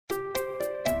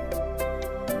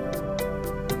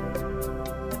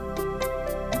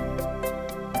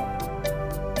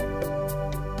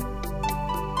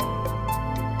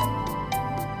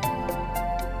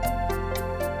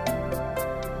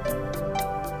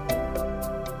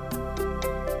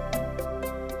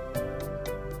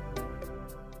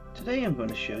Today I'm going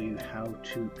to show you how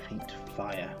to paint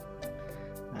fire,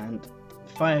 and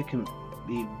fire can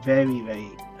be very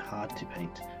hard to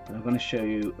paint, but I'm going to show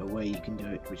you a way you can do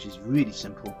it which is really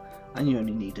simple and you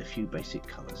only need a few basic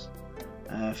colours.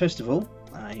 First of all,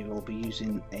 I will be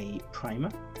using a primer.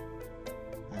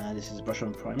 This is a brush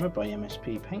on primer by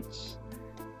MSP Paints,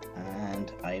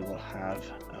 and I will have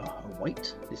a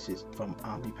white. This is from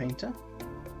Army Painter,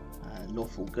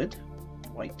 Lawful Good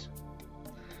white.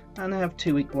 And I have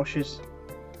two ink washes.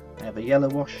 I have a yellow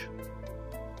wash,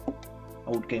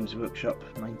 Old Games Workshop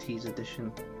 90s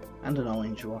edition, and an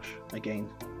orange wash, again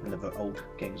another Old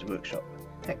Games Workshop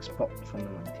hex pot from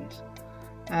the 90s.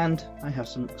 And I have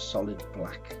some solid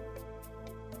black.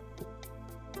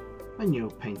 When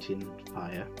you're painting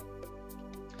fire,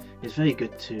 it's very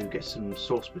good to get some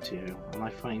source material, and I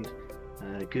find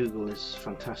Google is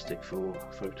fantastic for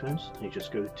photos. You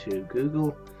just go to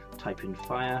Google, type in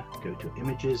fire, go to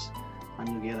images, and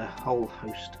you get a whole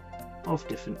host of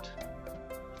different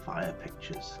fire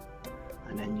pictures,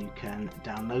 and then you can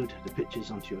download the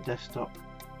pictures onto your desktop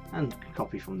and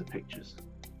copy from the pictures.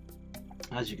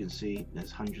 As you can see,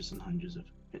 there's hundreds and hundreds of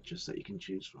pictures that you can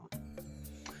choose from.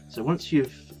 So once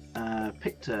you've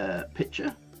picked a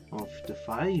picture of the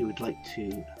fire you would like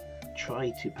to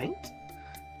try to paint,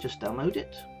 just download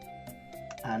it,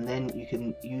 and then you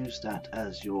can use that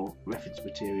as your reference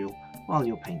material while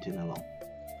you're painting along.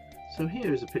 So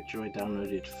here is a picture I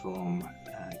downloaded from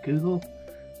Google,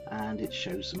 and it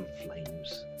shows some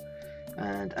flames,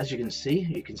 and as you can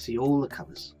see all the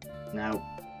colours. Now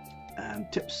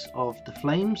tips of the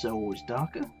flames are always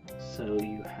darker, so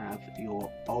you have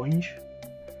your orange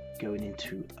going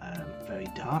into very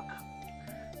dark.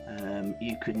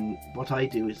 What I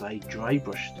do is I dry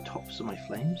brush the tops of my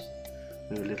flames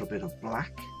with a little bit of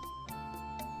black.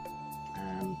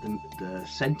 The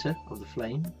center of the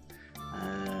flame,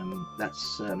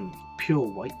 that's pure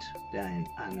white down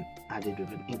and added with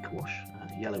an ink wash,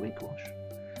 yellow ink wash,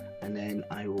 and then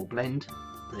I will blend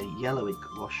the yellow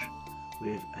ink wash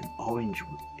with an orange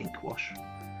ink wash,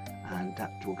 and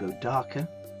that will go darker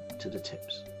to the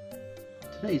tips.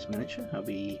 Today's miniature, I'll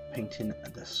be painting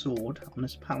the sword on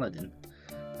this paladin,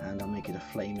 and I'll make it a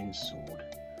flaming sword.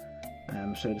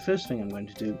 So the first thing I'm going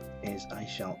to do is I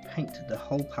shall paint the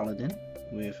whole paladin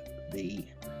with the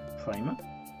primer,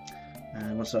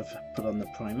 and once I've put on the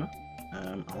primer,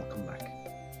 I'll come back.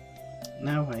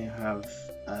 Now I have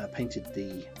painted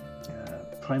the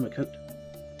primer coat.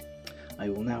 I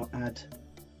will now add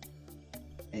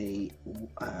a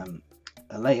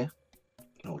layer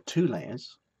or two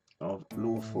layers of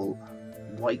Lawful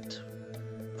White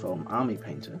from Army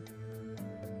Painter,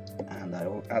 and I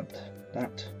will add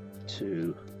that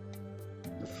to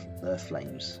the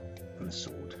flames and the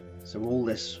sword. So all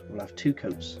this will have two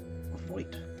coats of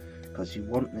white, because you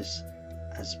want this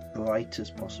as bright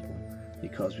as possible,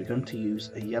 because we're going to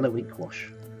use a yellow ink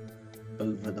wash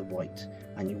over the white,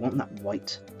 and you want that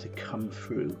white to come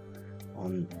through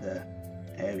on the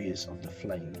areas of the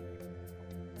flame.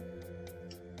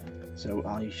 So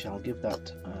I shall give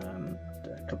that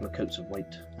a couple of coats of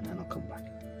white, and then I'll come back.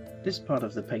 This part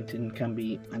of the painting can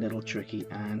be a little tricky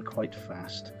and quite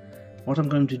fast. What I'm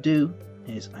going to do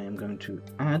is I am going to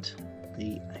add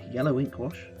the yellow ink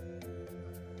wash,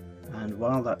 and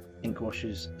while that ink wash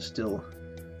is still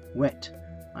wet,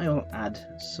 I will add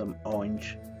some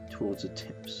orange towards the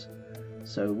tips.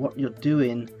 So what you're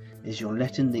doing is you're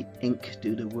letting the ink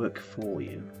do the work for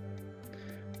you.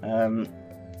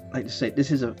 Like I say,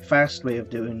 this is a fast way of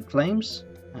doing flames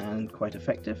and quite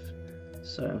effective.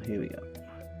 So here we go.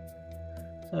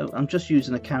 So I'm just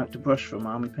using a character brush from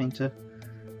Army Painter,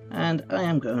 and I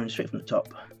am going straight from the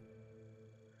top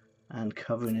and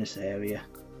covering this area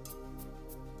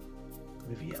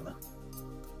with yellow.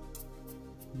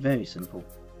 Very simple.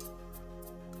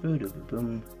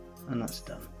 Boom, and that's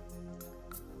done.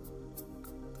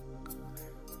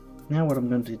 Now what I'm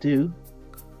going to do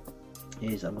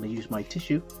is I'm going to use my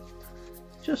tissue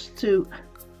just to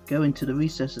go into the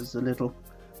recesses a little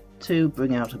to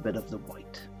bring out a bit of the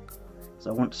white. So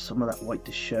I want some of that white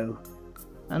to show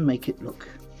and make it look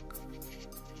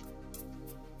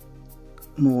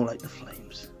more like the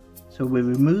flames. So we're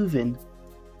removing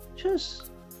just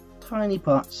tiny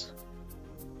parts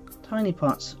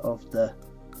of the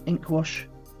ink wash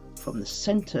from the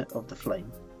center of the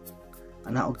flame,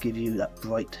 and that will give you that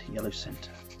bright yellow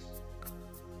center.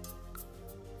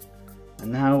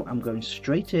 And now I'm going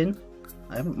straight in.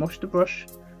 I haven't washed the brush.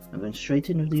 I'm going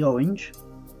straight in with the orange.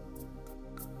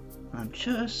 I'm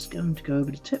just going to go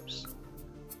over the tips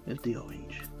with the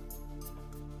orange,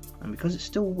 and because it's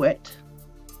still wet,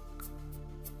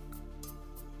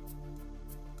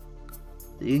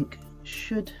 the ink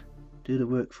should do the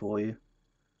work for you.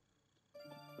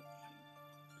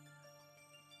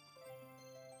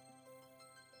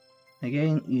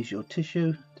 Again, use your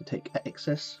tissue to take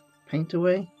excess paint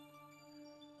away,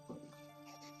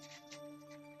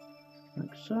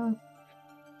 like so.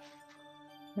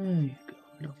 There you go,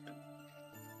 lovely.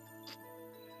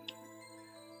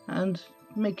 And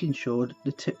making sure that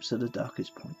the tips are the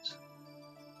darkest points.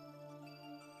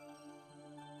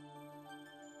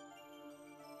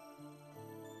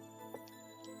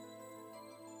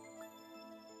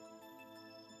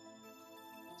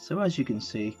 So as you can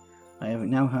see, I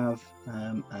now have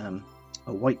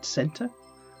a white center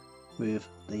with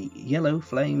the yellow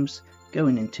flames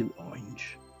going into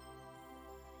orange.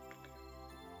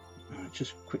 I'll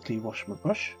just quickly wash my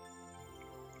brush.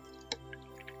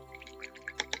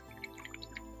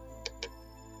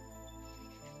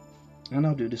 And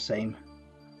I'll do the same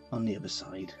on the other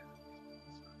side.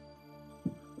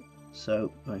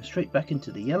 So going straight back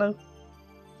into the yellow.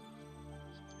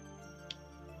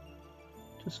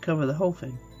 Just cover the whole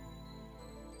thing.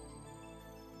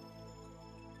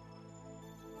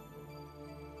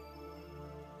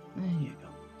 There you go.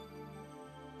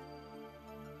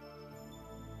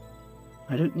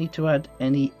 I don't need to add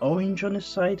any orange on this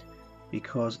side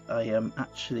because I am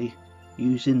actually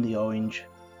using the orange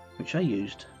which I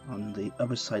used on the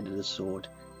other side of the sword,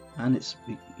 and it's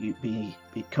be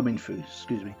coming through,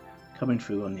 coming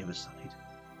through on the other side.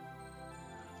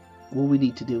 All we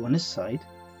need to do on this side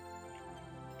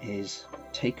is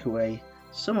take away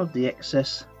some of the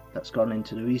excess that's gone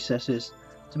into the recesses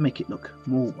to make it look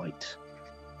more white.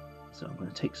 So I'm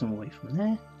going to take some away from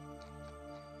there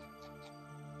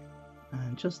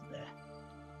and just there.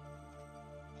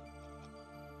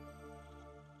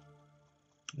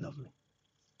 Lovely.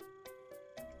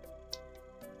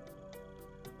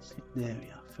 There we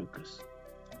are, focus.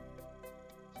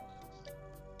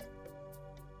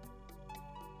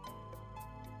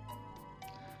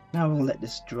 Now we'll let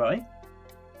this dry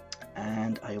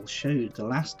and I'll show you the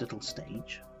last little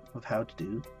stage of how to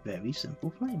do very simple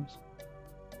flames.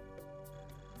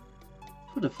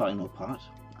 For the final part,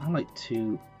 I like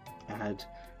to add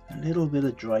a little bit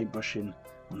of dry brushing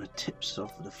on the tips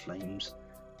of the flames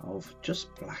of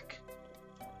just black.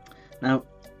 Now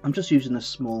I'm just using a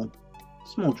small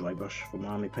dry brush from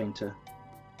Army Painter,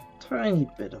 tiny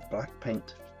bit of black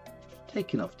paint,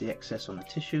 taking off the excess on the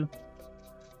tissue,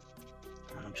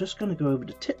 and I'm just going to go over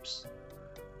the tips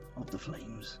of the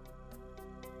flames.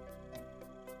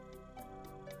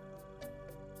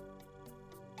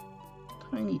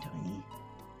 Tiny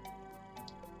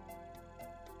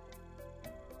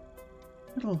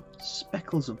little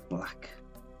speckles of black.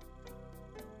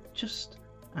 Just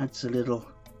adds a little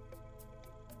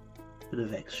bit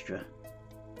of extra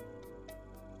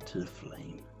to the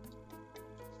flame.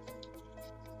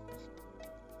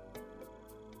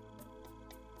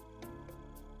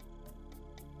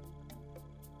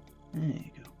 There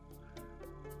you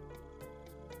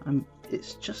go.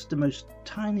 It's just the most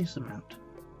tiniest amount,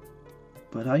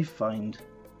 but I find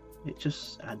it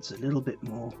just adds a little bit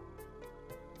more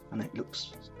and it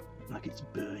looks like it's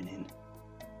burning.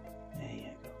 There you go.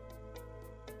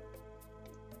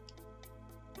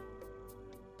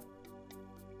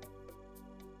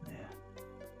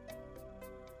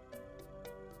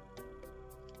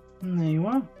 And there you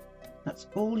are. That's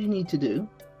all you need to do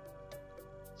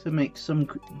to make some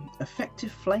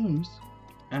effective flames,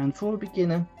 and for a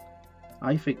beginner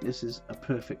I think this is a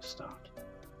perfect start.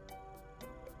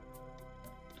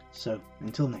 So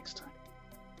until next time.